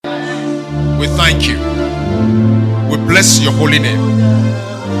We thank you. We bless your holy name.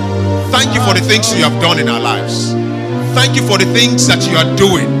 Thank you for the things you have done in our lives. Thank you for the things that you are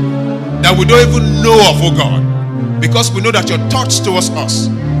doing that we don't even know of, oh God. Because we know that your thoughts towards us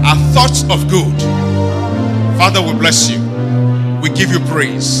are thoughts of good. Father, we bless you. We give you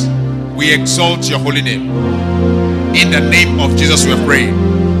praise. We exalt your holy name. In the name of Jesus we have prayed.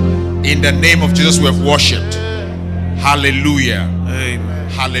 In the name of Jesus we have worshipped. Hallelujah. Amen.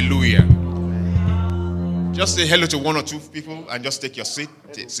 Hallelujah. Just say hello to one or two people and just take your seat.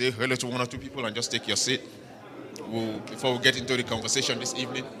 Say hello to one or two people and just take your seat. Before we get into the conversation this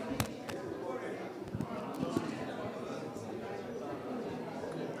evening.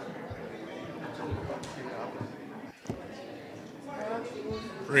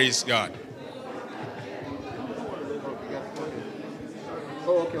 Praise God.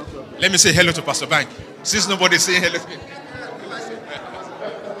 Let me say hello to Pastor Bank. Since nobody is saying hello to me.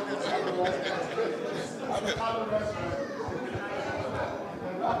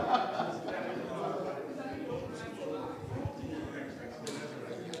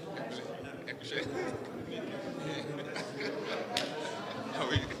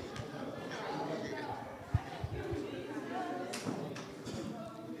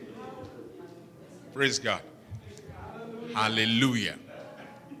 Praise God. Hallelujah.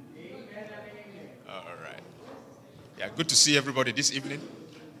 All right. Yeah, good to see everybody this evening.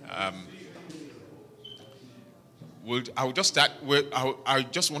 I'll just start with, I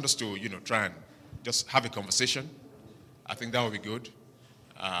just want us to, try and just have a conversation. I think that would be good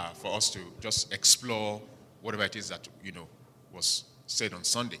for us to just explore whatever it is that, was said on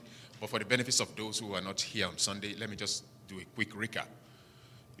Sunday. But for the benefits of those who are not here on Sunday, let me just do a quick recap.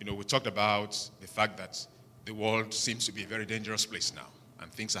 We talked about the fact that the world seems to be a very dangerous place now,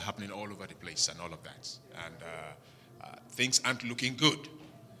 and things are happening all over the place and all of that. And things aren't looking good,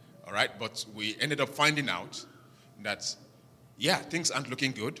 all right? But we ended up finding out that, things aren't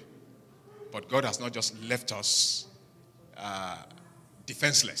looking good, but God has not just left us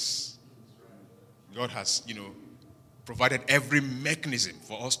defenseless. God has, provided every mechanism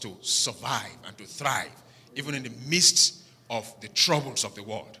for us to survive and to thrive, even in the midst of the troubles of the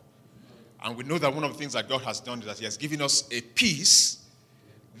world. And we know that one of the things that God has done is that he has given us a peace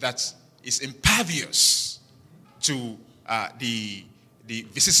that is impervious to the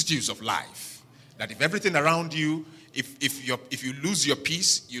vicissitudes of life. That if everything around you, if you lose your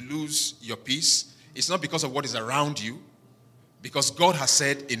peace, you lose your peace. It's not because of what is around you, because God has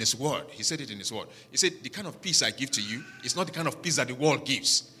said in his word, he said it in his word. He said, the kind of peace I give to you is not the kind of peace that the world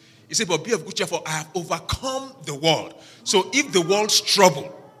gives. He said, but be of good cheer, for I have overcome the world. So if the world's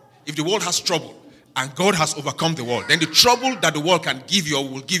trouble, if the world has trouble, and God has overcome the world, then the trouble that the world can give you or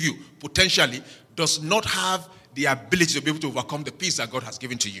will give you potentially does not have the ability to be able to overcome the peace that God has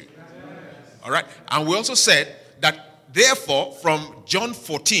given to you. All right? And we also said that, therefore, from John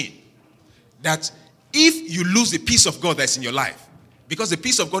 14, that if you lose the peace of God that's in your life, because the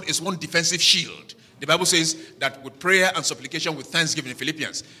peace of God is one defensive shield. The Bible says that with prayer and supplication with thanksgiving in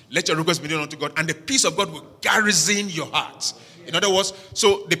Philippians, let your requests be known unto God, and the peace of God will garrison your hearts. In other words,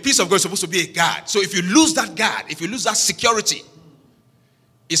 so the peace of God is supposed to be a guard. So if you lose that guard, if you lose that security,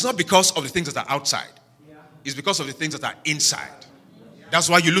 it's not because of the things that are outside. It's because of the things that are inside. That's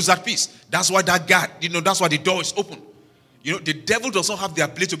why you lose that peace. That's why that guard, that's why the door is open. The devil does not have the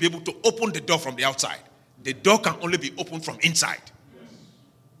ability to be able to open the door from the outside. The door can only be opened from inside.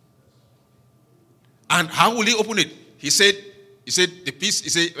 And how will he open it? He said, the peace, he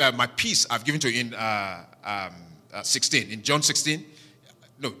said, my peace I've given to you in 16. In John 16.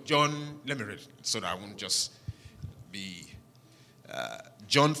 No, John, let me read it so that I won't just be.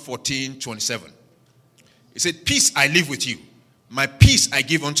 John 14:27. He said, peace I leave with you. My peace I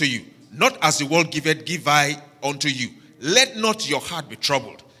give unto you. Not as the world giveth, give I unto you. Let not your heart be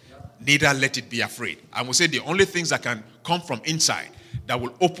troubled, neither let it be afraid. I will say the only things that can come from inside that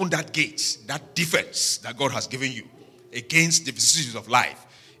will open that gate, that defense that God has given you against the vicissitudes of life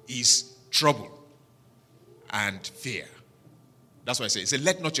is trouble and fear. That's why I say,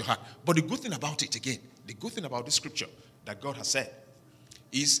 let not your heart. But the good thing about it, again, the good thing about this scripture that God has said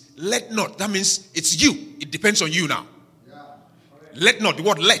is let not. That means it's you. It depends on you now. Let not. The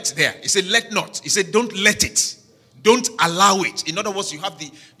word let there. He said let not. He said don't let it. Don't allow it. In other words, you have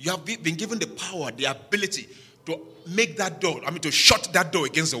been given the power, the ability to make that door, to shut that door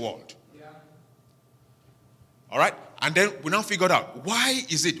against the world. All right? And then we now figured out, why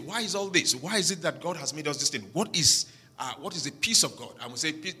is all this? Why is it that God has made us this thing? What is the peace of God? I would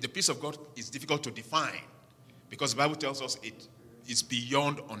say the peace of God is difficult to define because the Bible tells us it is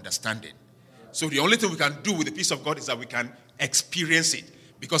beyond understanding. So the only thing we can do with the peace of God is that we can experience it.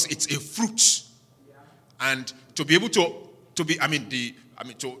 because it's a fruit. And to be able to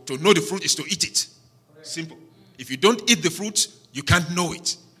know the fruit is to eat it. Simple. If you don't eat the fruit, you can't know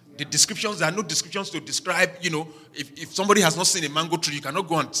it. The descriptions, there are no descriptions to describe, if somebody has not seen a mango tree, you cannot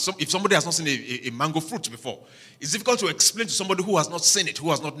go and, if somebody has not seen a mango fruit before, it's difficult to explain to somebody who has not seen it, who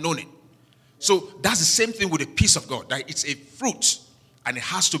has not known it. So that's the same thing with the peace of God, that it's a fruit and it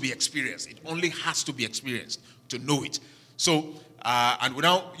has to be experienced. It only has to be experienced to know it. So, and we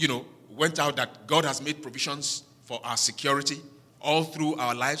now, went out that God has made provisions for our security all through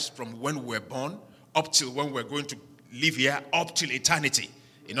our lives from when we were born up till when we're going to live here, up till eternity.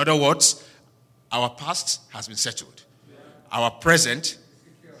 In other words, our past has been settled. Our present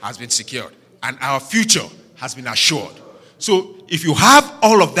has been secured. And our future has been assured. So if you have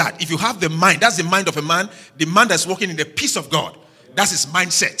all of that, if you have the mind, that's the mind of a man, the man that's walking in the peace of God, that's his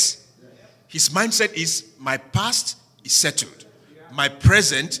mindset. His mindset is, my past is settled. My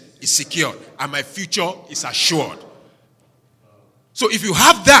present is secured. And my future is assured. So if you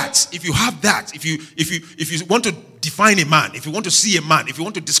have that, if you want to define a man, if you want to see a man, if you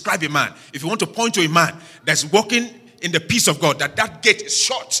want to describe a man, if you want to point to a man that's walking in the peace of God, that gate is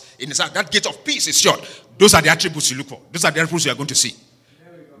shut in his heart, that gate of peace is shut, those are the attributes you look for. Those are the attributes you are going to see.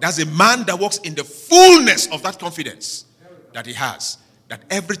 That's a man that walks in the fullness of that confidence that he has, that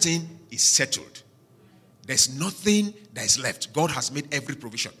everything is settled. There's nothing that is left. God has made every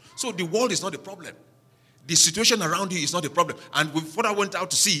provision. So the world is not a problem. The situation around you is not a problem. And we further went out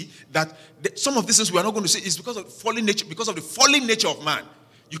to see that some of these things we are not going to see is because of fallen nature, because of the fallen nature of man.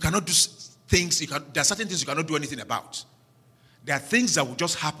 You cannot do things, there are certain things you cannot do anything about. There are things that will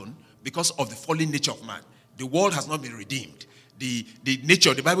just happen because of the fallen nature of man. The world has not been redeemed. The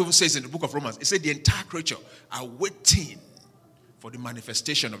nature, the Bible says in the book of Romans, it said the entire creature are waiting for the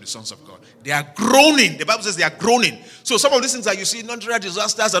manifestation of the sons of God. They are groaning. The Bible says they are groaning. So some of these things that you see, natural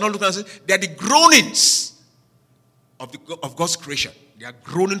disasters and all those kinds of things, they are the groanings of God's creation. They are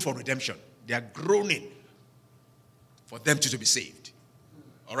groaning for redemption. They are groaning for them to be saved.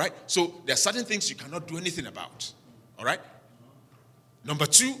 All right? So there are certain things you cannot do anything about. All right? Number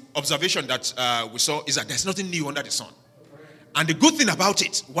two observation that we saw is that there's nothing new under the sun. And the good thing about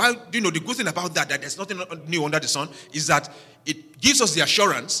it, the good thing about that there's nothing new under the sun, is that it gives us the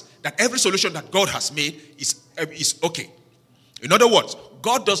assurance that every solution that God has made is okay. In other words,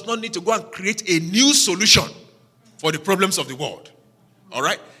 God does not need to go and create a new solution for the problems of the world. All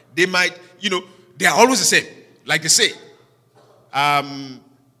right? They might, they are always the same. Like they say,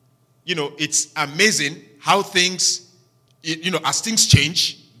 it's amazing how things, as things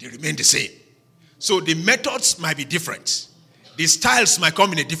change, they remain the same. So the methods might be different. The styles might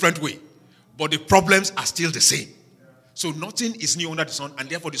come in a different way, but the problems are still the same. So nothing is new under the sun, and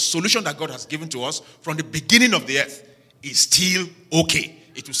therefore the solution that God has given to us from the beginning of the earth is still okay.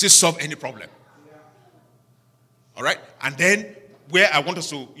 It will still solve any problem. All right? And then where I want us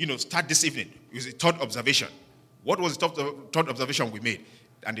to, start this evening is the third observation. What was the third observation we made?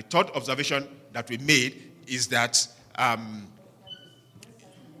 And the third observation that we made is that,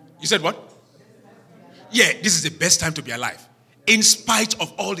 you said what? Yeah, this is the best time to be alive. In spite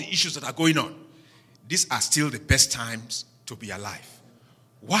of all the issues that are going on, these are still the best times to be alive.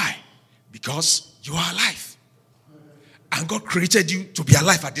 Why? Because you are alive. And God created you to be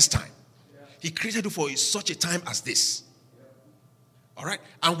alive at this time. He created you for such a time as this. All right?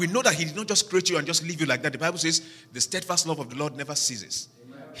 And we know that He did not just create you and just leave you like that. The Bible says the steadfast love of the Lord never ceases.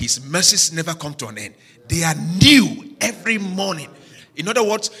 His mercies never come to an end. They are new every morning. In other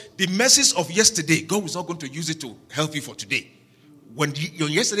words, the mercies of yesterday, God is not going to use it to help you for today. When your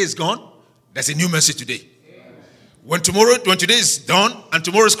yesterday is gone, there's a new mercy today. When today is done and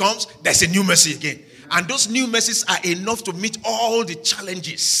tomorrow comes, there's a new mercy again. And those new mercies are enough to meet all the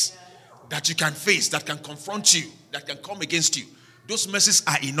challenges that you can face, that can confront you, that can come against you. Those mercies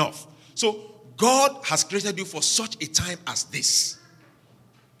are enough. So God has created you for such a time as this.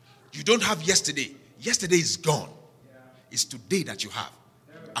 You don't have yesterday. Yesterday is gone. It's today that you have.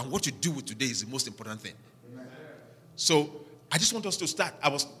 And what you do with today is the most important thing. So I just want us to start.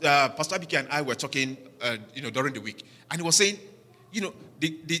 Pastor Abike and I were talking, during the week. And he was saying,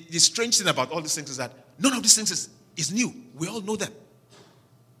 the strange thing about all these things is that none of these things is new. We all know them.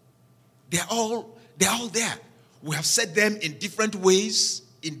 They're all there. We have said them in different ways,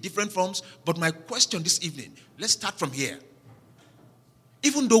 in different forms. But my question this evening, let's start from here.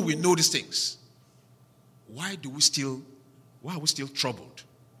 Even though we know these things, why are we still troubled?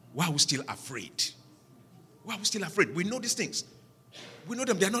 Why are we still afraid? Why are we still afraid? We know these things. We know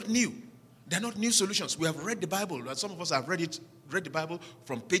them. They're not new. They're not new solutions. We have read the Bible. Some of us have read the Bible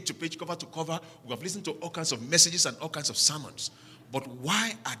from page to page, cover to cover. We have listened to all kinds of messages and all kinds of sermons. But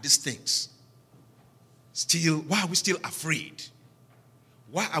why are these things still, why are we still afraid?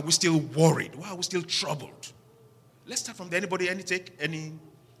 Why are we still worried? Why are we still troubled? Let's start from there. Anybody, any take? Any?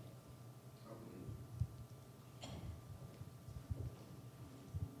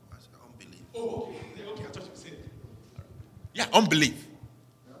 Unbelief. Oh, okay. I thought you said. Yeah, unbelief.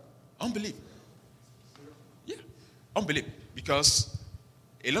 Unbelief. Yeah, unbelief. Because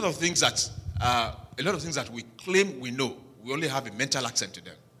a lot of things that we claim we know, we only have a mental accent to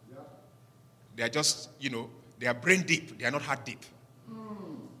them. They are just, they are brain deep. They are not heart deep.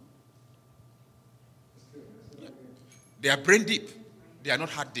 Yeah. They are brain deep. They are not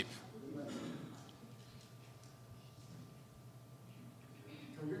heart deep.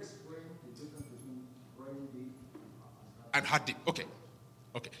 Can you explain the difference between brain deep and heart deep? Okay.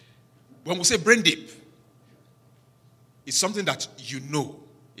 When we say brain deep, it's something that you know.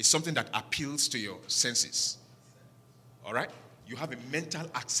 It's something that appeals to your senses. All right? You have a mental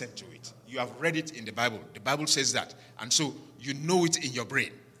accent to it. You have read it in the Bible. The Bible says that. And so you know it in your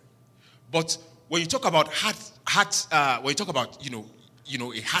brain. But when you talk about when you talk about, a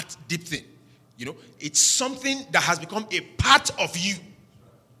heart deep thing, it's something that has become a part of you.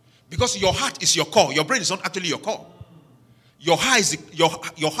 Because your heart is your core. Your brain is not actually your core. Your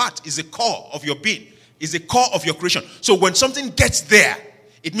heart is the core of your being. Is the core of your creation. So when something gets there,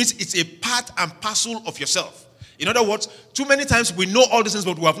 it means it's a part and parcel of yourself. In other words, too many times we know all these things,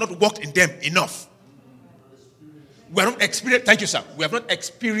 but we have not walked in them enough. We have not experienced. Thank you, sir. We have not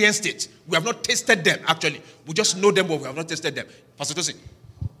experienced it. We have not tasted them. Actually, we just know them, but we have not tasted them. Pastor Tosin.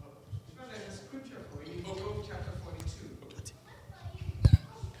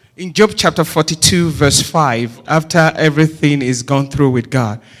 In Job chapter 42, verse 5, after everything is gone through with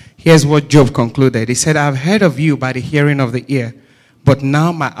God, here's what Job concluded. He said, I've heard of you by the hearing of the ear, but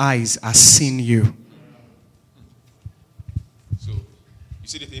now my eyes are seeing you. So, you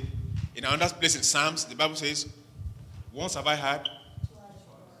see the thing? In another place in Psalms, the Bible says, once have I heard.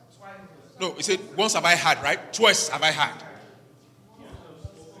 No, it said, once have I heard, right? Twice have I heard.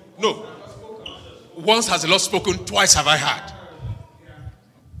 No. Once has the Lord spoken, twice have I heard.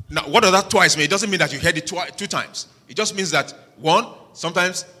 Now, what does that twice mean? It doesn't mean that you heard it two times. It just means that, one,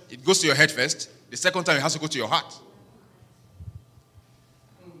 sometimes it goes to your head first. The second time it has to go to your heart.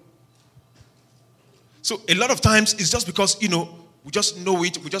 So a lot of times it's just because, we just know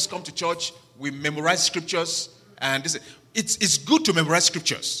it. We just come to church. We memorize scriptures. And it's good to memorize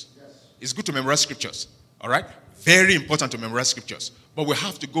scriptures. It's good to memorize scriptures. All right? Very important to memorize scriptures. But we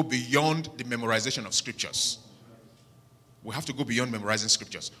have to go beyond the memorization of scriptures. We have to go beyond memorizing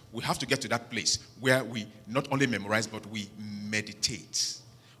scriptures. We have to get to that place where we not only memorize, but we meditate.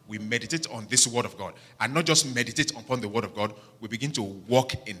 We meditate on this word of God. And not just meditate upon the word of God, we begin to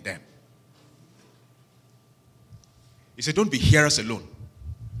walk in them. He said, don't be hearers alone,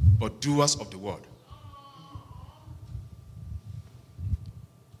 but doers of the word.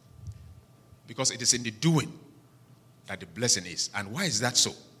 Because it is in the doing that the blessing is. And why is that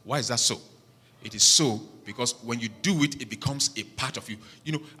so? Why is that so? It is so because when you do it, it becomes a part of you.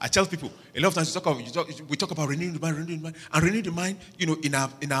 I tell people, a lot of times we talk about renewing the mind. And renewing the mind, in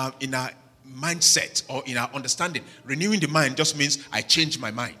our mindset or in our understanding. Renewing the mind just means I change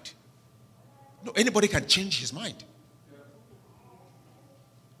my mind. No, anybody can change his mind.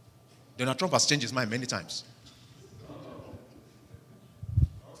 Donald Trump has changed his mind many times.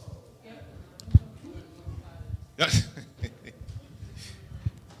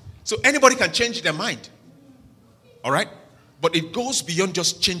 So anybody can change their mind. All right? But it goes beyond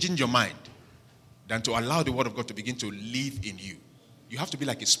just changing your mind than to allow the word of God to begin to live in you. You have to be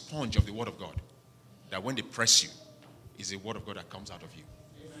like a sponge of the word of God. That when they press you, is the word of God that comes out of you.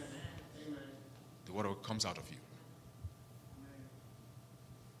 Amen. The word of God comes out of you.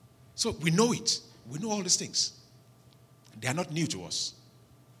 So we know it. We know all these things. They are not new to us.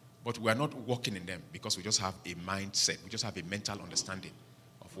 But we are not walking in them because we just have a mindset. We just have a mental understanding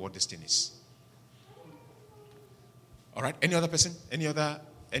of what this thing is. All right? Any other person? Any other,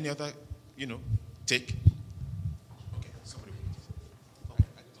 take? Okay, somebody.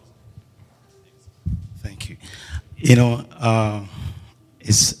 Thank you.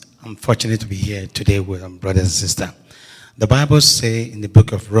 I'm fortunate to be here today with brothers and sisters. The Bible says in the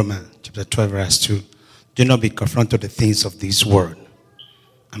book of Romans, chapter 12, verse 2, do not be confronted with the things of this world,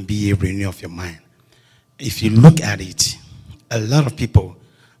 and be a renewal of your mind. If you look at it, a lot of people,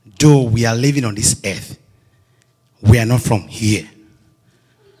 though we are living on this earth, we are not from here.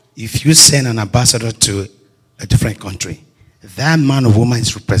 If you send an ambassador to a different country, that man or woman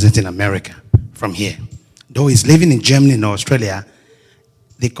is representing America from here. Though he's living in Germany and Australia,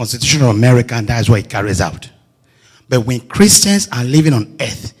 the Constitution of America, and that is what it carries out. But when Christians are living on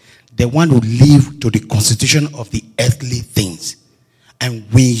earth, they want to live to the constitution of the earthly things. And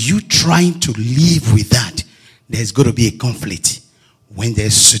when you trying to live with that, there's going to be a conflict. When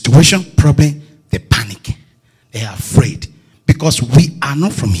there's situation, problem, they panic. They are afraid. Because we are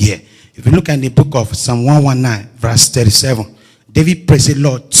not from here. If you look at the book of Psalm 119, verse 37, David prays the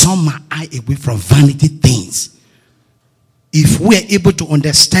Lord, turn my eye away from vanity things. If we are able to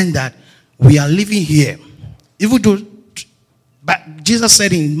understand that we are living here, even though, but Jesus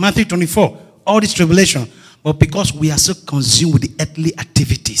said in Matthew 24, all this tribulation, but because we are so consumed with the earthly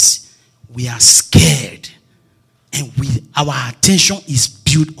activities, we are scared. And our attention is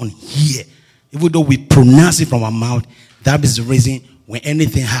built on here. Even though we pronounce it from our mouth, that is the reason when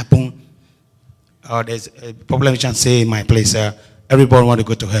anything happens, there's a popular chant say in my place, everybody want to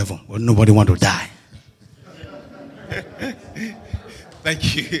go to heaven, but nobody want to die.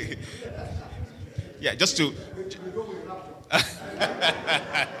 Thank you. Yeah, just to...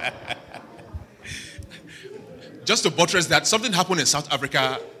 just to buttress that, something happened in South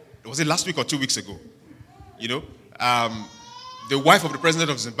Africa, was it last week or 2 weeks ago? You know, the wife of the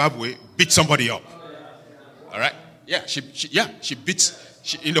president of Zimbabwe beat somebody up. All right? Yeah, she beat,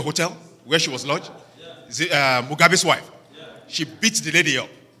 in the hotel where she was lodged, Mugabe's wife. She beat the lady up.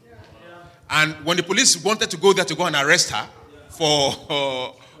 And when the police wanted to go there to go and arrest her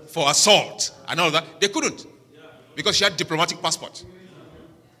for assault and all that, they couldn't. Because she had diplomatic passport.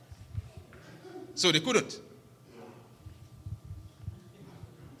 So they couldn't.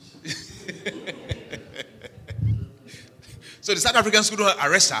 So the South Africans couldn't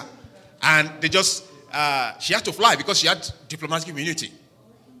arrest her, and they just, she had to fly because she had diplomatic immunity.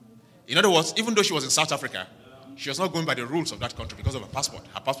 In other words, even though she was in South Africa, she was not going by the rules of that country because of her passport.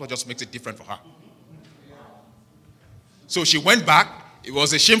 Her passport just makes it different for her. So she went back. It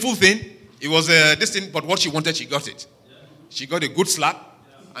was a shameful thing. It was this thing, but what she wanted, she got it. She got a good slap,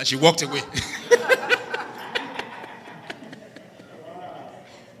 and she walked away.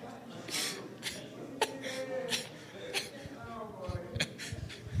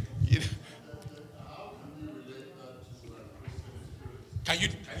 Can you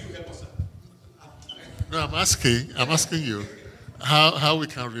help us? No, I'm asking you how we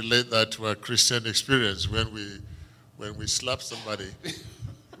can relate that to a Christian experience when we slap somebody,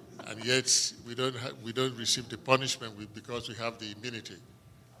 and yet we don't receive the punishment because we have the immunity.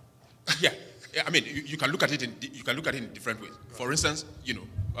 Yeah, I mean, you can look at it in different ways. For instance,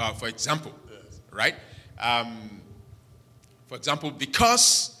 for example, yes. Right? For example,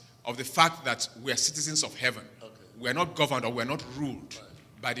 because of the fact that we are citizens of heaven, okay. We are not governed or we are not ruled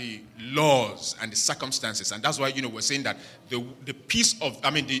by the laws and the circumstances, and that's why we're saying that the peace of,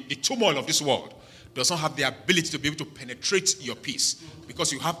 the turmoil of this world does not have the ability to be able to penetrate your peace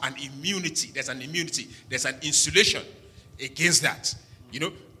because you have an immunity. There's an immunity. There's an insulation against that.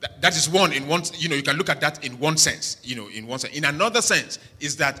 That is one in one. You can look at that in one sense. In one sense. In another sense,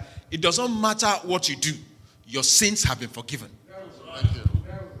 is that it doesn't matter what you do, your sins have been forgiven. Thank you.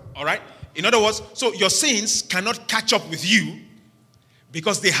 All right. In other words, so your sins cannot catch up with you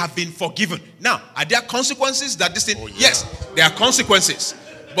because they have been forgiven. Now, are there consequences that this thing? Oh, yeah. Yes, there are consequences,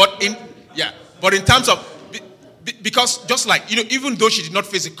 but in terms of. Because just like, even though she did not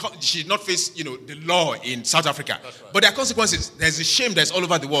face the law in South Africa, right. But there are consequences. There's a shame that's all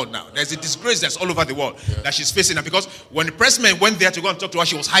over the world now. There's a disgrace that's all over the world that she's facing now. Because when the pressmen went there to go and talk to her,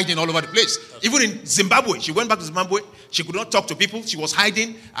 she was hiding all over the place. Even in Zimbabwe, she went back to Zimbabwe. She could not talk to people. She was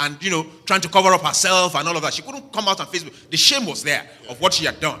hiding and, trying to cover up herself and all of that. She couldn't come out on Facebook. The shame was there of what she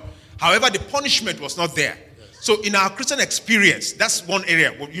had done. However, the punishment was not there. So in our Christian experience, that's one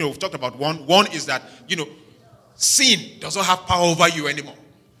area. We've talked about one. One is that, sin doesn't have power over you anymore.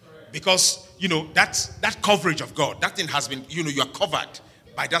 Because, that coverage of God, that thing has been, you are covered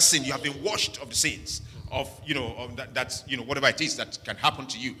by that sin. You have been washed of the sins of whatever it is that can happen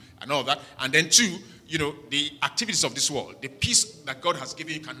to you and all that. And then two, the activities of this world, the peace that God has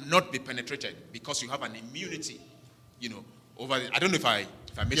given you cannot be penetrated because you have an immunity, over it. I don't know if I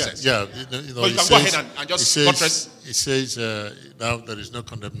make sense. Yeah, but you can go ahead and just buttress. It says now there is no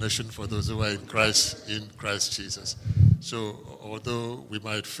condemnation for those who are in Christ Jesus. So although we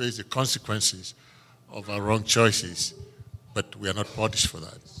might face the consequences of our wrong choices, but we are not punished for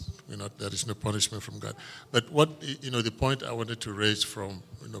that. There is no punishment from God. But what the point I wanted to raise from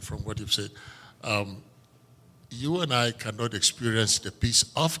what you've said, you and I cannot experience the peace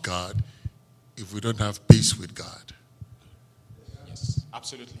of God if we don't have peace with God.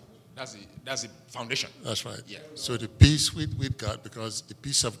 Absolutely. That's the foundation. That's right. Yeah. So the peace with God, because the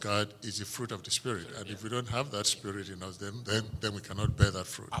peace of God is the fruit of the Spirit. And if we don't have that Spirit in us, then we cannot bear that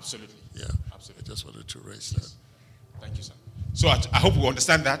fruit. Absolutely. Yeah. Absolutely. I just wanted to raise that. Thank you, sir. So I hope we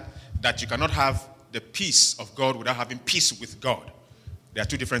understand that you cannot have the peace of God without having peace with God. There are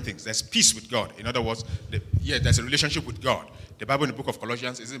two different things. There's peace with God. In other words, there's a relationship with God. The Bible in the book of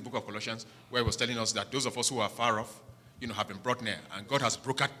Colossians, is in the book of Colossians, where it was telling us that those of us who are far off, have been brought near. And God has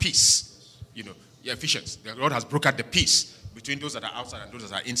brokered peace. Ephesians. God has brokered the peace between those that are outside and those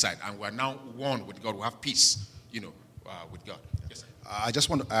that are inside. And we're now one with God. We have peace, with God. Yes, sir. I just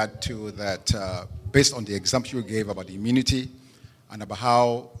want to add to that, based on the example you gave about the immunity and about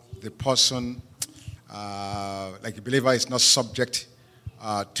how the person, like a believer, is not subject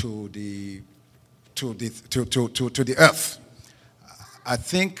to the earth. I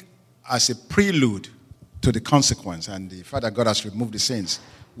think as a prelude to the consequence and the fact that God has removed the sins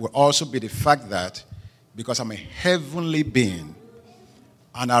will also be the fact that because I'm a heavenly being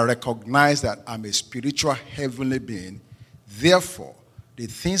and I recognize that I'm a spiritual heavenly being, therefore the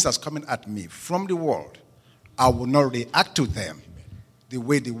things that's coming at me from the world, I will not react to them the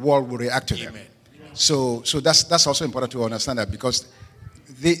way the world will react to them. So that's also important to understand that, because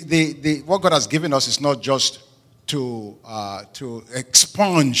what God has given us is not just to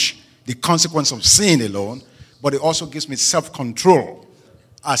expunge the consequence of sin alone, but it also gives me self-control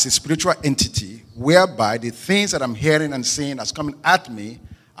as a spiritual entity, whereby the things that I'm hearing and seeing as coming at me,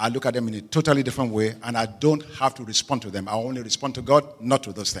 I look at them in a totally different way, and I don't have to respond to them. I only respond to God, not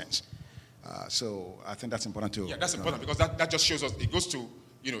to those things. So I think that's important too. Yeah, that's important, because that just shows us, it goes to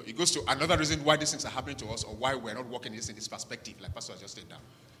another reason why these things are happening to us, or why we're not walking in this perspective, like Pastor has just said now.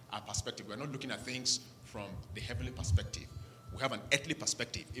 Our perspective, we're not looking at things from the heavenly perspective. We have an earthly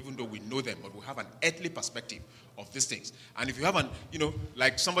perspective, even though we know them, but we have an earthly perspective of these things. And if you have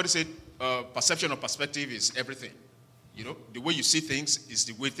like somebody said, perception or perspective is everything. The way you see things is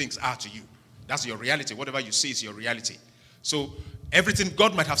the way things are to you. That's your reality. Whatever you see is your reality. So everything,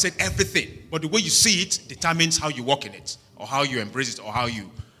 God might have said everything, but the way you see it determines how you walk in it, or how you embrace it, or how you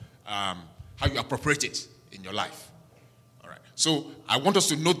appropriate it in your life. All right. So I want us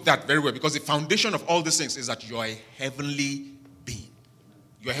to note that very well, because the foundation of all these things is that you are a heavenly being.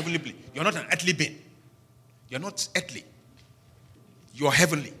 You're a heavenly being. You're not an earthly being. You're not earthly. You're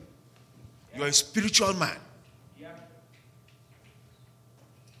heavenly. You're a spiritual man.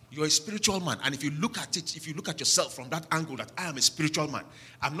 You're a spiritual man. And if you look at it, if you look at yourself from that angle, that I am a spiritual man,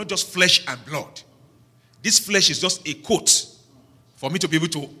 I'm not just flesh and blood. This flesh is just a coat for me to be able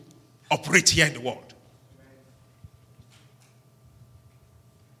to operate here in the world.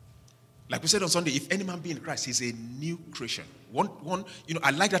 Like we said on Sunday, if any man be in Christ, he's a new creation.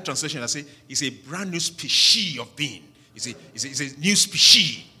 I like that translation. I say it's a brand new species of being. It's a new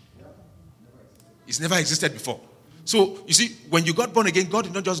species. It's never existed before. So, you see, when you got born again, God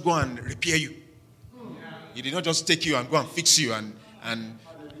did not just go and repair you. He did not just take you and go and fix you and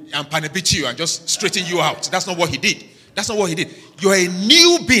panabit you and just straighten you out. That's not what he did. That's not what he did. You're a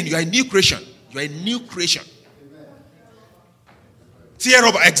new being. You're a new creation. You're a new creation. Tear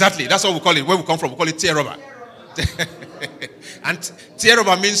rubber, exactly. That's what we call it. Where we come from, we call it tear rubber. And tear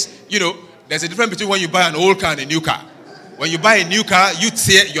rubber means, there's a difference between when you buy an old car and a new car. When you buy a new car, you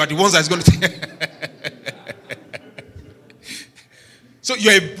are the ones that's going to tear. So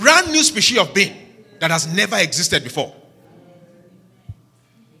you're a brand new species of being that has never existed before.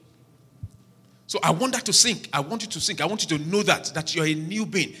 So I want that to sink. I want you to sink. I want you to know that you're a new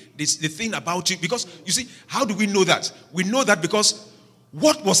being. The thing about you, because you see, how do we know that? We know that because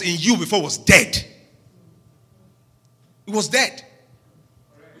what was in you before was dead. It was dead.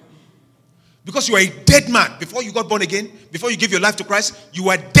 Because you are a dead man. Before you got born again, before you gave your life to Christ, you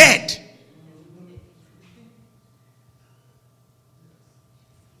were dead.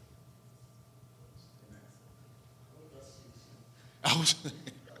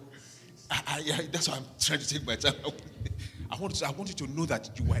 That's why I'm trying to take my time. I want you to know that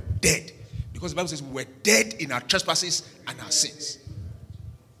you were dead. Because the Bible says we were dead in our trespasses and our sins.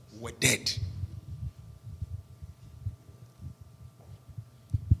 We were dead.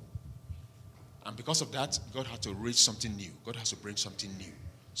 And because of that, God had to raise something new. God has to bring something new.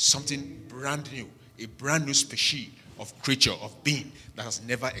 Something brand new. A brand new species of creature, of being that has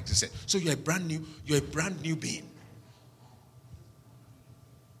never existed. So you're a brand new being.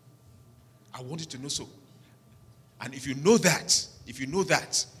 I want you to know so. And if you know that,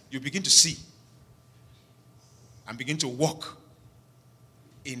 you begin to see and begin to walk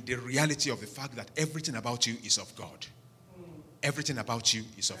in the reality of the fact that everything about you is of God. Everything about you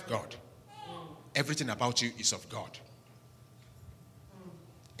is of God. Everything about you is of God.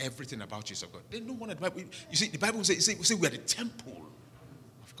 Everything about you is of God. There's no one at the Bible. You see, the Bible says we are the temple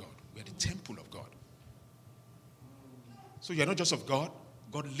of God. We are the temple of God. So you are not just of God.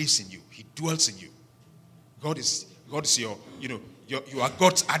 God lives in you. He dwells in you. God is God is you are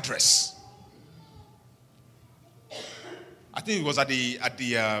God's address. I think it was at the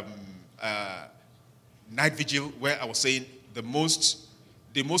night vigil where I was saying the most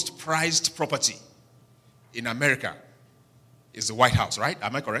prized property in America is the White House, right?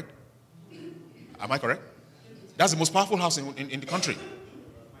 Am I correct? Am I correct? That's the most powerful house in the country.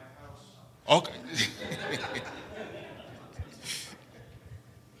 Okay.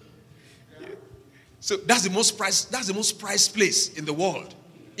 So that's the most prized place in the world.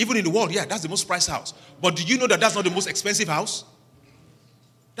 Even in the world, yeah, that's the most prized house. But do you know that that's not the most expensive house?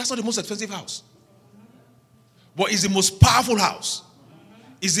 That's not the most expensive house. But it's the most powerful house.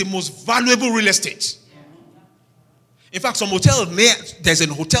 It's the most valuable real estate. In fact, there's a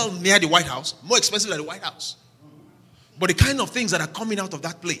hotel near the White House, more expensive than the White House. But the kind of things that are coming out of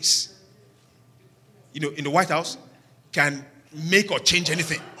that place, in the White House, can make or change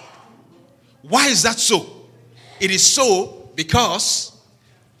anything. Why is that so? It is so because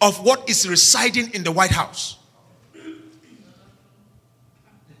of what is residing in the White House.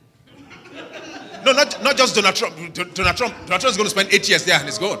 No, not just Donald Trump. Donald Trump is going to spend 8 years there and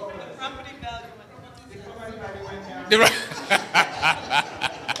he's gone. All right.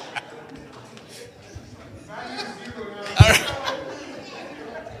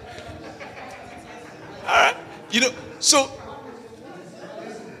 So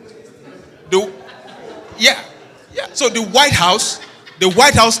So the White House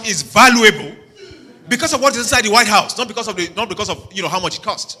is valuable because of what is inside the White House, not because of how much it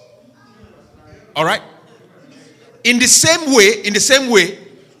costs. All right. In the same way,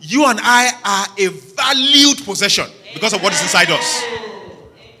 you and I are a valued possession because of what is inside us.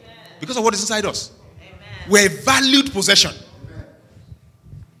 Because of what is inside us, we're a valued possession.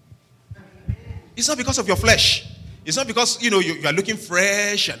 It's not because of your flesh. It's not because you are looking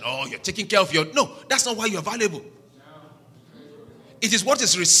fresh and you're taking care of your. No, that's not why you are valuable. It is what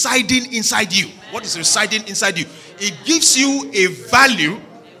is residing inside you. What is residing inside you? It gives you a value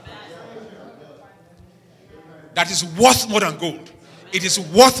that is worth more than gold. It is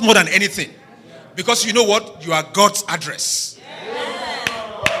worth more than anything. Because you know what? You are God's address.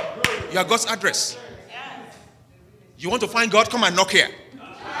 You are God's address. You want to find God? Come and knock here.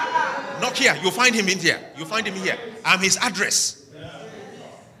 Knock here. You'll find him in here. You'll find him here. I'm his address.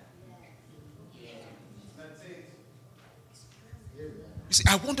 You see,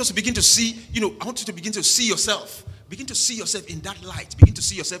 I want us to begin to see, I want you to begin to see yourself. Begin to see yourself in that light. Begin to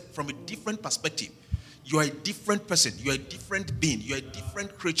see yourself from a different perspective. You are a different person. You are a different being. You are a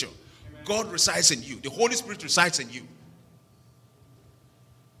different creature. God resides in you. The Holy Spirit resides in you.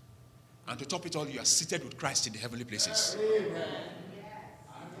 And to top it all, you are seated with Christ in the heavenly places.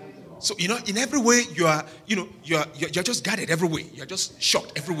 So, in every way, you're just guarded every way. You're just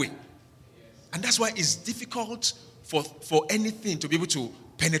shocked every way. And that's why it's difficult for anything to be able to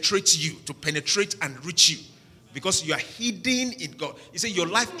penetrate you, to penetrate and reach you. Because you are hidden in God. You say your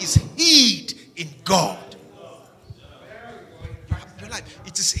life is hid in God. Your life,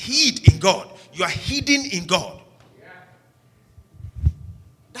 it is hid in God. You are hidden in God.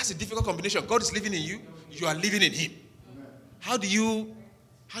 That's a difficult combination. God is living in you. You are living in him. How do you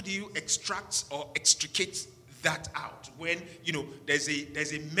extract or extricate that out when there's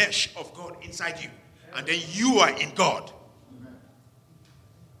a mesh of God inside you and then you are in God?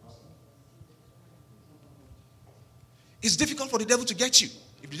 It's difficult for the devil to get you.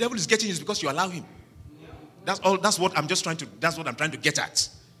 If the devil is getting you, it's because you allow him. That's what I'm trying to get at.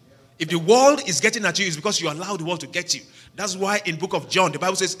 If the world is getting at you, it's because you allow the world to get you. That's why in book of John, the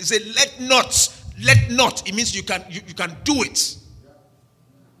Bible says, it says, let not. It means you can do it.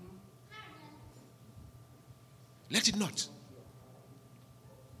 Let it not.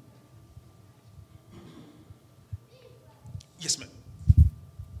 Yes, ma'am.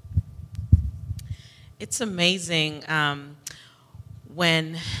 It's amazing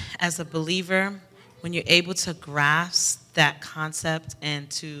when, as a believer, when you're able to grasp that concept and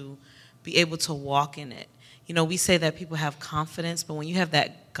to be able to walk in it. We say that people have confidence, but when you have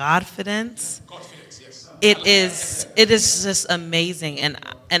that Godfidence, yes. it is just amazing. And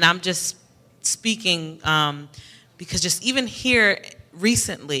I'm just speaking because just even here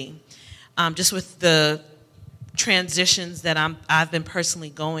recently, just with the transitions that I've been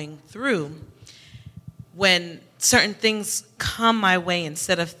personally going through, when certain things come my way,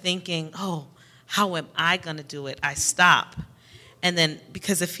 instead of thinking, oh, how am I going to do it? I stop. And then,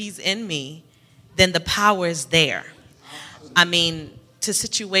 because if he's in me, then the power is there. I mean, to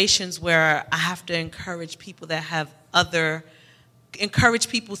situations where I have to encourage people encourage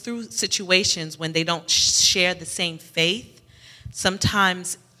people through situations when they don't share the same faith.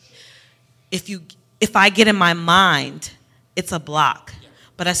 Sometimes if you if I get in my mind, it's a block.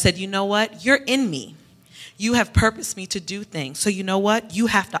 But I said, you know what? You're in me. You have purposed me to do things. So you know what? You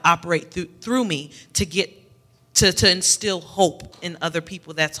have to operate through me to get to instill hope in other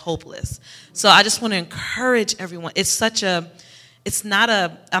people that's hopeless. So I just want to encourage everyone. I'm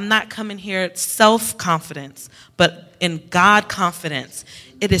not coming here self-confidence, but in God confidence.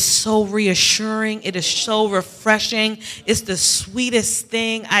 It is so reassuring. It is so refreshing. It's the sweetest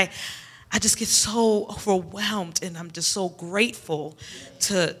thing. I just get so overwhelmed, and I'm just so grateful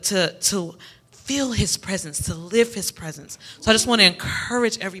to feel his presence, to live his presence. So I just want to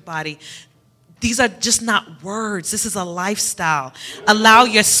encourage everybody. These are just not words. This is a lifestyle. Allow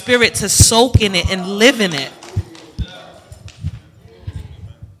your spirit to soak in it and live in it.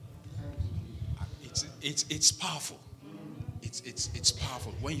 It's powerful. It's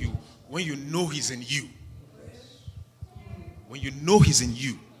powerful when you know he's in you. When you know he's in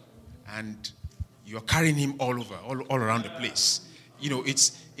you, and you're carrying him all over, all around the place.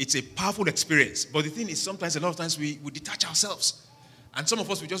 It's a powerful experience. But the thing is, sometimes, a lot of times, we detach ourselves. And some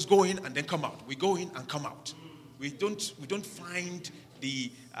of us, we just go in and then come out. We go in and come out. We don't find the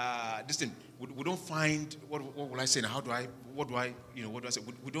this thing. We don't find what will I say now? What do I say?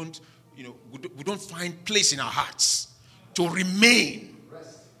 We don't find place in our hearts to remain,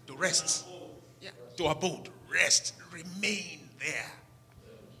 to rest, to abode, rest, remain there.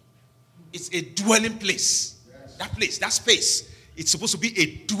 It's a dwelling place. That space, it's supposed to be a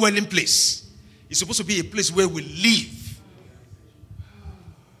dwelling place. It's supposed to be a place where we live.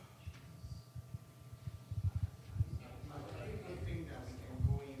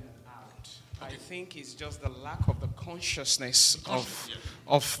 I think it's just the lack of the consciousness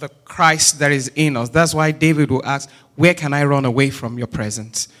of the Christ that is in us. That's why David will ask, where can I run away from your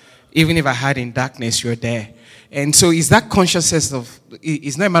presence? Even if I hide in darkness, you're there. And so it's that consciousness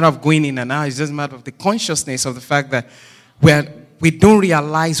it's not a matter of going in and out, it's just a matter of the consciousness of the fact that we don't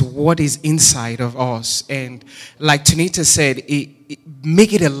realize what is inside of us. And like Tunita said,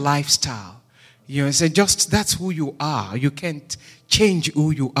 make it a lifestyle. Say that's who you are. You can't change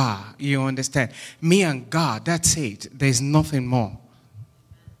who you are. You understand? Me and God, that's it. There's nothing more.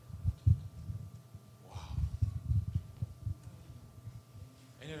 Wow.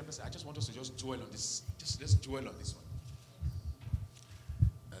 Any other person? I just want us to just dwell on this. Let's dwell on this one.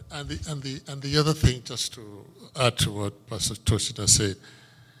 And the other thing, just to add to what Pastor Toshida said,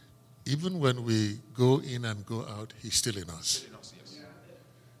 even when we go in and go out, he's still in us.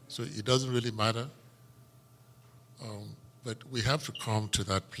 So it doesn't really matter. But we have to come to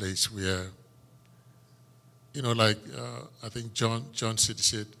that place where, I think John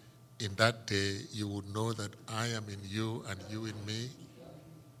said, in that day you would know that I am in you and you in me,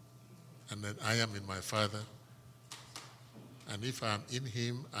 and that I am in my Father. And if I am in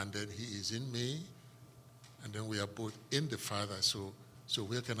him and then he is in me, and then we are both in the Father, so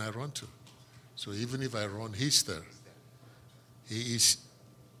where can I run to? So even if I run, he's there. He is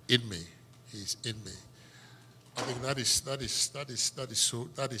in me. He is in me. I think that is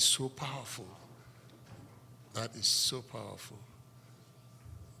so powerful. That is so powerful.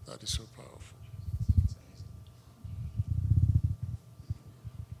 That is so powerful.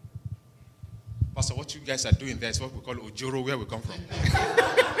 Pastor, what you guys are doing there is what we call Ojoro, where we come from.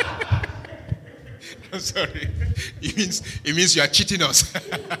 I'm sorry. It means you are cheating us.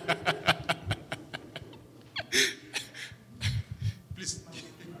 Please.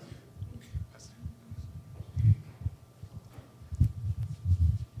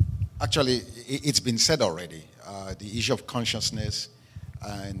 Actually, it's been said already, the issue of consciousness,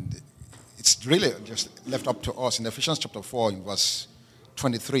 and it's really just left up to us. In Ephesians chapter 4, in verse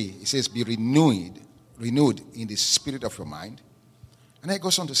 23, it says, be renewed in the spirit of your mind. And then it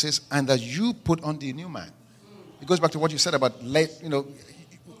goes on to say, and that you put on the new man. It goes back to what you said about, we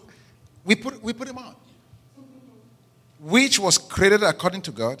put him on. Which was created according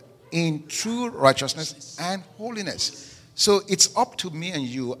to God in true righteousness and holiness. So it's up to me and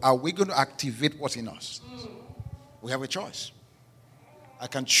you. Are we going to activate what's in us? We have a choice. I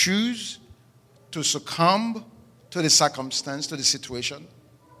can choose to succumb to the circumstance, to the situation.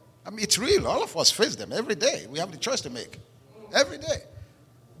 I mean, it's real. All of us face them every day. We have the choice to make. Every day.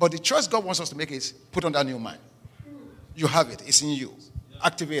 But the choice God wants us to make is put on that new mind. You have it. It's in you.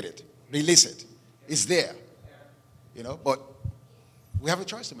 Activate it. Release it. It's there. But we have a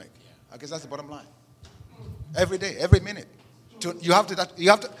choice to make. I guess that's the bottom line. Every day, every minute. You have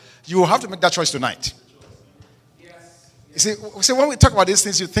to make that choice tonight. You see, when we talk about these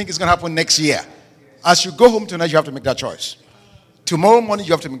things, you think it's going to happen next year. As you go home tonight, you have to make that choice. Tomorrow morning,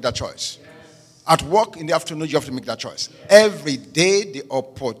 you have to make that choice. At work in the afternoon, you have to make that choice. Every day, the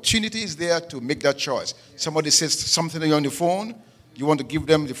opportunity is there to make that choice. Somebody says something on your phone, you want to give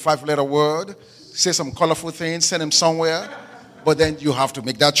them the 5-letter word, say some colorful things, send them somewhere, but then you have to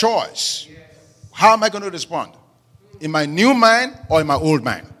make that choice. How am I going to respond? In my new mind or in my old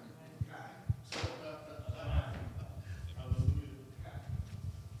mind?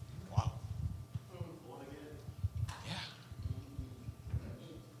 Wow. Yeah.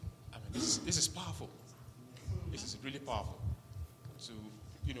 I mean, this is powerful. This is really powerful. So,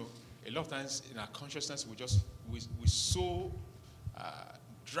 a lot of times in our consciousness, we so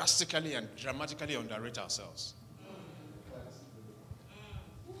drastically and dramatically underrate ourselves.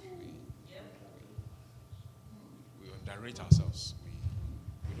 We underrate ourselves.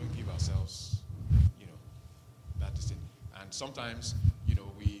 We don't give ourselves, that thing. And sometimes, we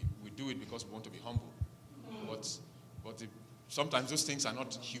do it because we want to be humble. But sometimes those things are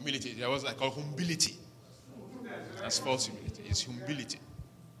not humility. There was called humility. That's false humility. It's humility.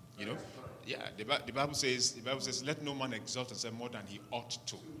 Yeah, the Bible says, let no man exalt himself more than he ought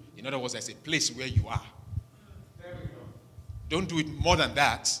to. In other words, there's a place where you are. Don't do it more than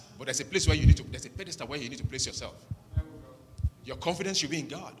that, but there's a place where there's a pedestal where you need to place yourself. Your confidence should be in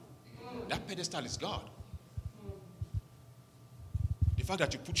God. That pedestal is God. The fact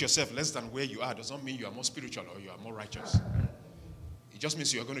that you put yourself less than where you are does not mean you are more spiritual or you are more righteous. It just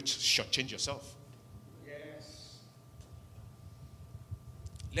means you are going to shortchange yourself.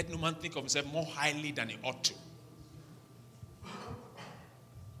 Let no man think of himself more highly than he ought to.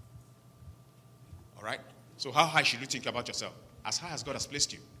 All right? So how high should you think about yourself? As high as God has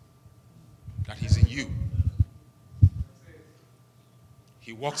placed you. That he's in you.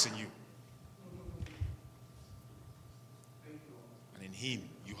 He walks in you. And in him,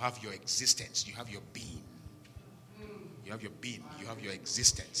 you have your existence. You have your being. You have your being. You have your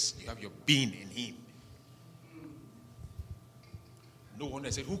existence. You have your being in him. No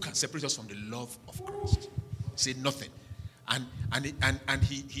wonder said, who can separate us from the love of Christ? He said nothing. And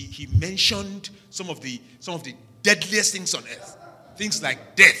he mentioned some of the deadliest things on earth. Things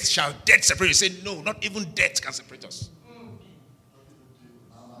like death. Shall death separate? He said, no, not even death can separate us.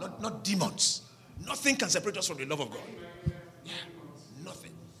 Not demons. Nothing can separate us from the love of God. Yeah,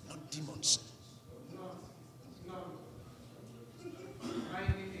 nothing. Not demons.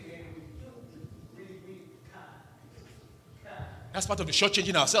 That's part of the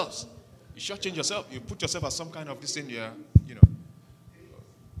shortchanging ourselves. You shortchange yourself. You put yourself as some kind of this thing here,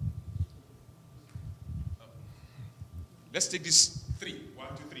 Let's take this 3, 1,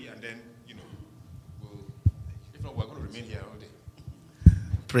 2, 3, and then, if not, we're going to remain here all day.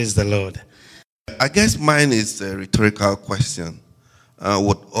 Praise the Lord. I guess mine is a rhetorical question.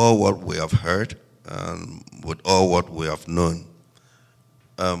 With all what we have heard, with all what we have known,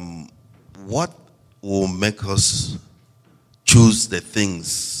 what will make us choose the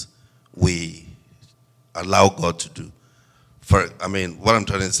things we allow God to do? What I'm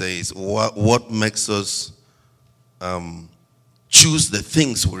trying to say is, what makes us choose the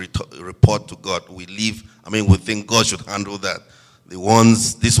things we report to God? We think God should handle that.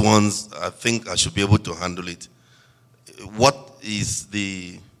 These ones, I think I should be able to handle it. What is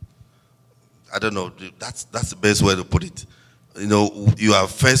I don't know, that's the best way to put it. You are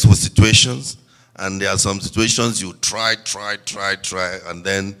faced with situations, and there are some situations you try, and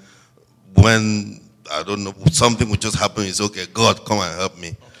then when, I don't know, something will just happen, it's okay, God, come and help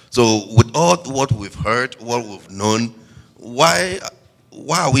me. So with all what we've heard, what we've known, why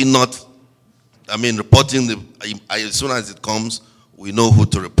are we not, reporting as soon as it comes, we know who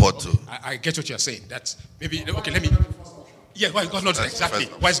to report to? I get what you're saying. That's maybe, okay, let me, why is God not, exactly,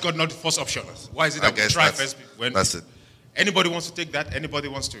 why is God not the first option? Why is it that we try first? That's it. Anybody wants to take that? Anybody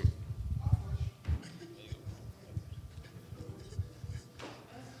wants to?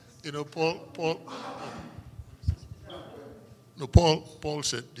 Paul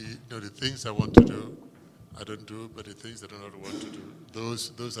said, the things I want to do, I don't do, but the things that I don't want to do,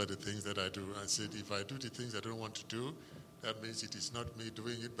 those are the things that I do. I said, if I do the things I don't want to do, that means it is not me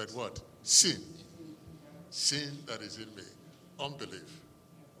doing it, but what? Sin. Sin that is in me. Unbelief.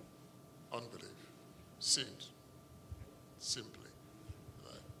 Sin. Simply.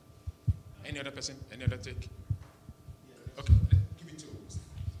 Right. Any other person? Any other take? Okay, give it to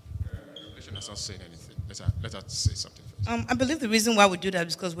Revelation has not saying anything. Let her say something first. I believe the reason why we do that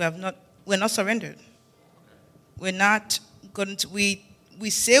is because we're not surrendered. Okay. We're not going to, we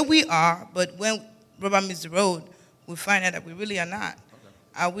say we are, but when rubber meets the road, we find out that we really are not.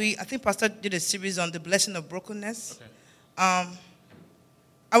 Okay. I think Pastor did a series on the blessing of brokenness. Okay.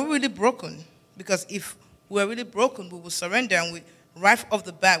 Are we really broken? Because if we're really broken, we will surrender, and right off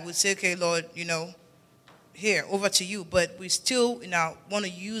the bat, we'd say, okay, Lord, here, over to you. But we still want to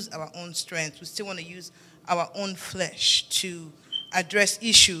use our own strength. We still want to use our own flesh to address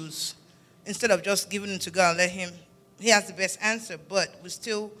issues instead of just giving it to God and let him. He has the best answer, but we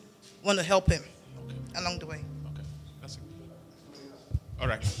still want to help him along the way. Okay, that's it. All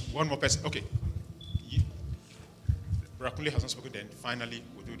right, one more person. Okay. Brakunle has not spoken, then finally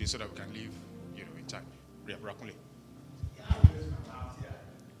we'll do this so that we can leave, in time. Yeah, Brakunle.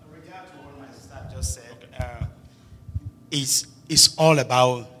 Regard to what my sister just said, it's all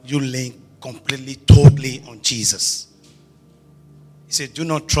about you laying completely, totally on Jesus. He said, do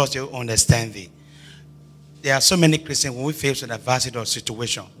not trust your understanding. There are so many Christians, when we face an adversity or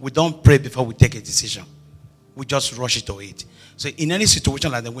situation, we don't pray before we take a decision. We just rush into it. So in any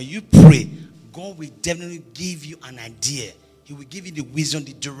situation like that, when you pray, God will definitely give you an idea. He will give you the wisdom,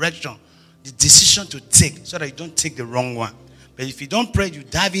 the direction, the decision to take so that you don't take the wrong one. But if you don't pray, you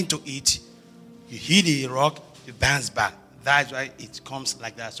dive into it, you hit the rock, you bounce back. That's why it comes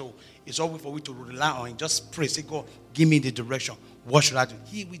like that. So it's always for you to rely on it. Just pray. Say, God, give me the direction. What should I do?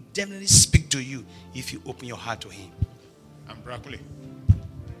 He will definitely speak to you if you open your heart to him. And Brakunle.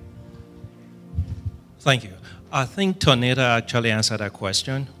 Thank you. I think Tonita actually answered that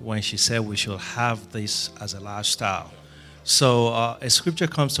question when she said we should have this as a lifestyle. So a scripture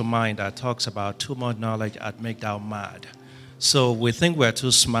comes to mind that talks about too much knowledge had make thou mad. So we think we're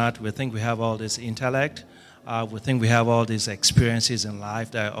too smart. We think we have all this intellect. We think we have all these experiences in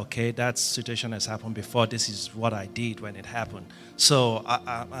life that, okay, that situation has happened before. This is what I did when it happened. So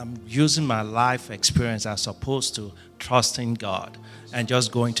I'm using my life experience as opposed to trusting God and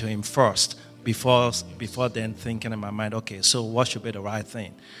just going to him first before then thinking in my mind, okay, so what should be the right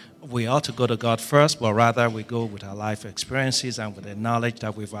thing? We ought to go to God first, but rather we go with our life experiences and with the knowledge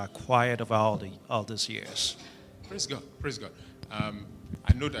that we've acquired over all these years. Praise God. Praise God.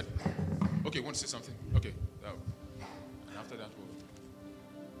 I know that. Okay, you want to say something? Okay. And after that,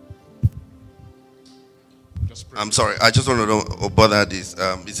 we'll just pray. I'm sorry. I just want to know about this.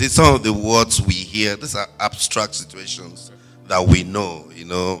 Is it some of the words we hear? These are abstract situations that we know.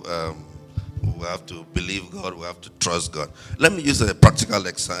 We have to believe God. We have to trust God. Let me use a practical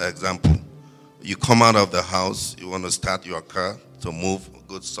example. You come out of the house. You want to start your car to move,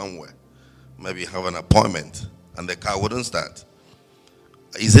 go somewhere. Maybe you have an appointment, and the car wouldn't start.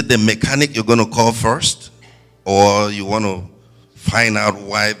 Is it the mechanic you're going to call first, or you want to find out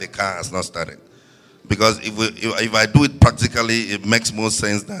why the car has not started? Because if I do it practically, it makes more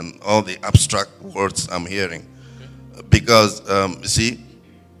sense than all the abstract words I'm hearing. Because, you see,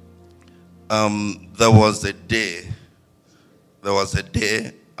 there was a day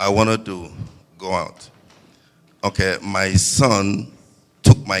I wanted to go out. Okay, my son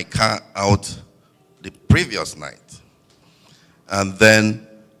took my car out the previous night. And then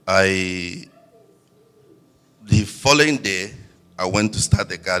the following day, I went to start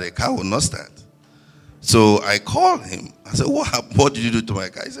the car would not start. So I called him. I said, what did you do to my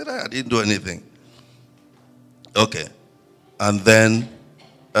car? He said, I didn't do anything. Okay. And then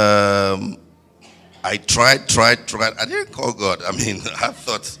I tried. I didn't call God. I mean, I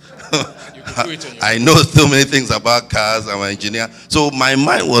thought, I know so many things about cars. I'm an engineer. So my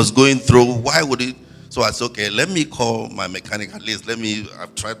mind was going through, why would it? So I said, okay, let me call my mechanic at least.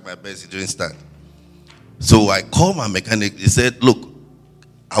 I've tried my best. He didn't start. So I called my mechanic. He said, look,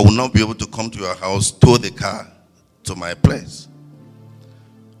 I will not be able to come to your house, tow the car to my place.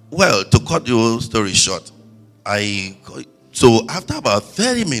 Well, to cut the whole story short, so after about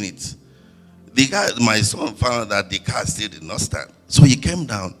 30 minutes, my son found that the car still did not start. So he came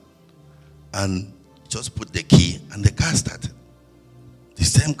down and just put the key, and the car started. The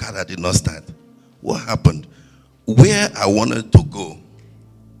same car that did not start. What happened? Where I wanted to go,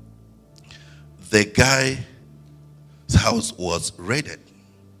 the guy's house was raided.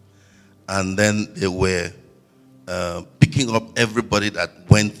 And then they were picking up everybody that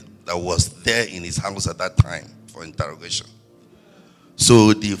was there in his house at that time for interrogation.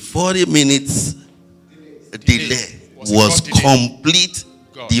 So the 40 minutes delay was complete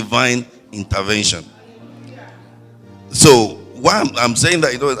divine intervention. So why I'm saying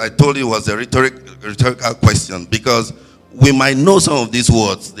that, I told you it was a rhetorical question, because we might know some of these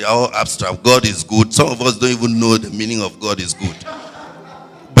words. They are all abstract. God is good. Some of us don't even know the meaning of God is good.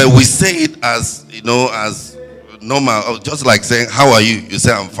 But we say it as, as normal, just like saying, how are you? You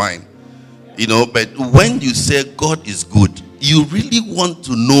say, I'm fine. But when you say God is good, you really want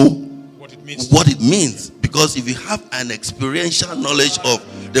to know what it means. Because if you have an experiential knowledge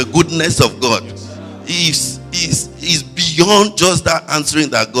of the goodness of God, is beyond just that answering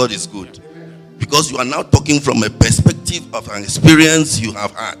that God is good. Because you are now talking from a perspective narrative of an experience you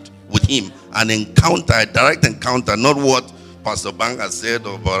have had with him, an encounter, a direct encounter, not what Pastor Bang has said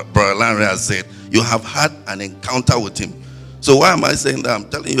or Brother Lanre has said. You have had an encounter with him. So why am I saying that? I'm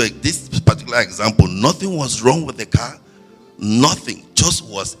telling you, like, this particular example, nothing was wrong with the car. Nothing. Just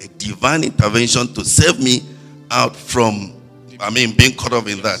was a divine intervention to save me out from, being caught up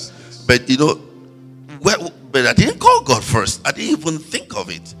in that. But, but I didn't call God first. I didn't even think of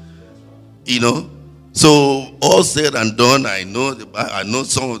it. So all said and done, I know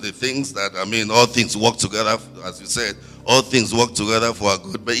some of the things that, all things work together, as you said, all things work together for our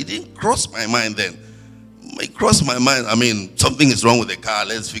good. But it didn't cross my mind then. It crossed my mind, something is wrong with the car,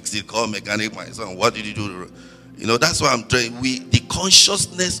 let's fix it, call mechanic, my son, what did you do? That's why I'm trying, the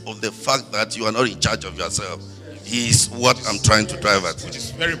consciousness of the fact that you are not in charge of yourself is what I'm trying to drive at. Which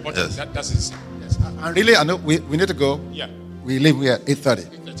is very important. Yes. That's it. Yes. And really, I know we need to go. Yeah. We leave here at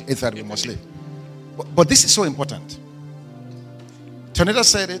 8:30. 8:30 we must leave. But this is so important. Tonetta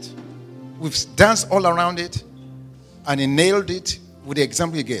said it. We've danced all around it. And he nailed it with the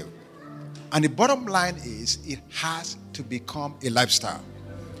example he gave. And the bottom line is, it has to become a lifestyle.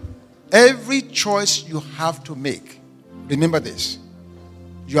 Every choice you have to make, remember this.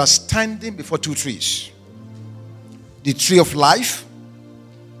 You are standing before two trees. The tree of life,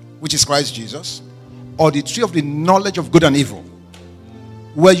 which is Christ Jesus, or the tree of the knowledge of good and evil,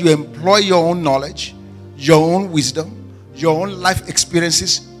 where you employ your own knowledge, your own wisdom, your own life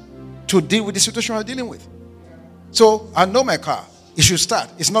experiences to deal with the situation you're dealing with. So, I know my car. It should start.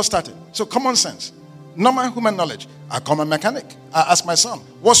 It's not starting. So, common sense. Normal human knowledge. I call my mechanic. I ask my son,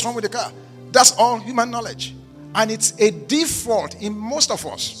 what's wrong with the car? That's all human knowledge. And it's a default in most of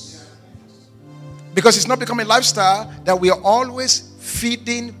us. Because it's not becoming a lifestyle that we are always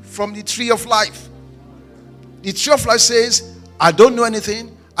feeding from the tree of life. The tree of life says, I don't know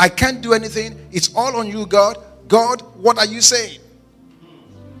anything. I can't do anything. It's all on you, God. God, what are you saying?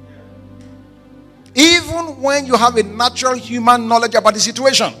 Even when you have a natural human knowledge about the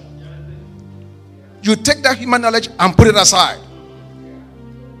situation, you take that human knowledge and put it aside.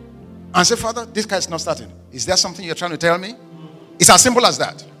 And say, Father, this car is not starting. Is there something you're trying to tell me? It's as simple as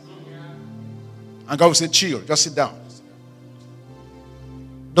that. And God will say, chill, just sit down.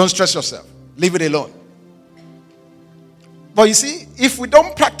 Don't stress yourself. Leave it alone. But you see, if we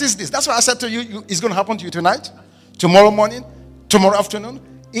don't practice this, that's why I said to you, it's going to happen to you tonight, tomorrow morning, tomorrow afternoon.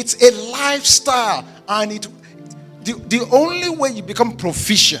 It's a lifestyle. And the only way you become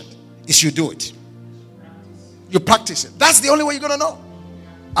proficient is you do it. You practice it. That's the only way you're going to know.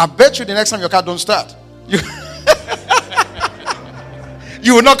 I bet you the next time your car don't start,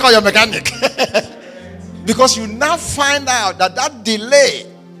 you will not call your mechanic. Because you now find out that delay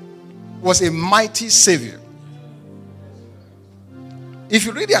was a mighty savior. If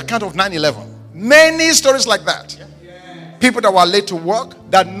you read the account of 9/11, many stories like that. People that were late to work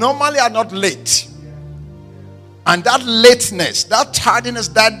that normally are not late. And that lateness, that tardiness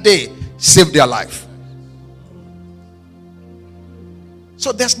that day saved their life.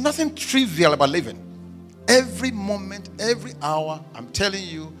 So there's nothing trivial about living. Every moment, every hour, I'm telling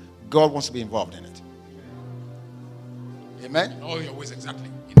you, God wants to be involved in it. Amen? In all your ways, exactly.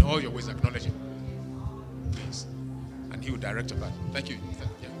 In all your ways, acknowledge Him. Please. And He will direct your path. Thank you.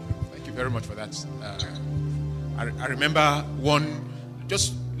 Thank you very much for that. I remember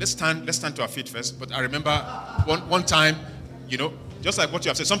let's stand to our feet first. But I remember one time, just like what you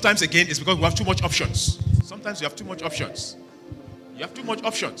have said, sometimes again, it's because we have too much options. Sometimes you have too much options. You have too much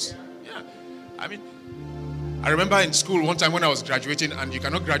options. Yeah. I remember in school one time when I was graduating, and you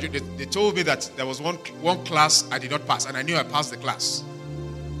cannot graduate, they told me that there was one class I did not pass, and I knew I passed the class.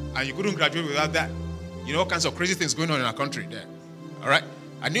 And you couldn't graduate without that. All kinds of crazy things going on in our country there. All right?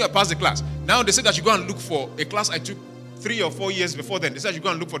 I knew I passed the class. Now they said that you go and look for a class I took 3 or 4 years before then. They said you go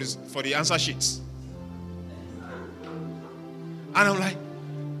and look for the answer sheets. And I'm like,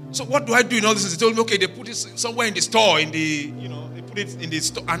 so what do I do in all this? They told me, okay, they put it somewhere in the store, they put it in the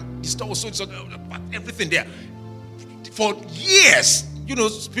store, and the store was so everything there. For years,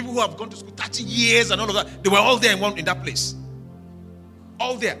 people who have gone to school 30 years and all of that, they were all there in that place.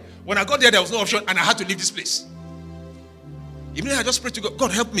 All there. When I got there was no option, and I had to leave this place. Even I just prayed to God,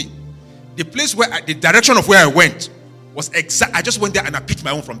 God help me. The place the direction of where I went was exact. I just went there and I picked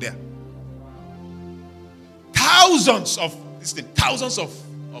my own from there. Thousands of this thing. This thing.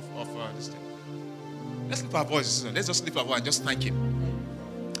 Let's lift our voices. Let's just lift our voice and just thank Him.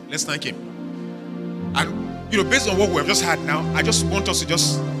 Let's thank Him. And based on what we have just had now, I just want us to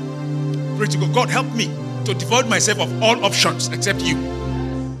just pray to God. God help me to devoid myself of all options except You.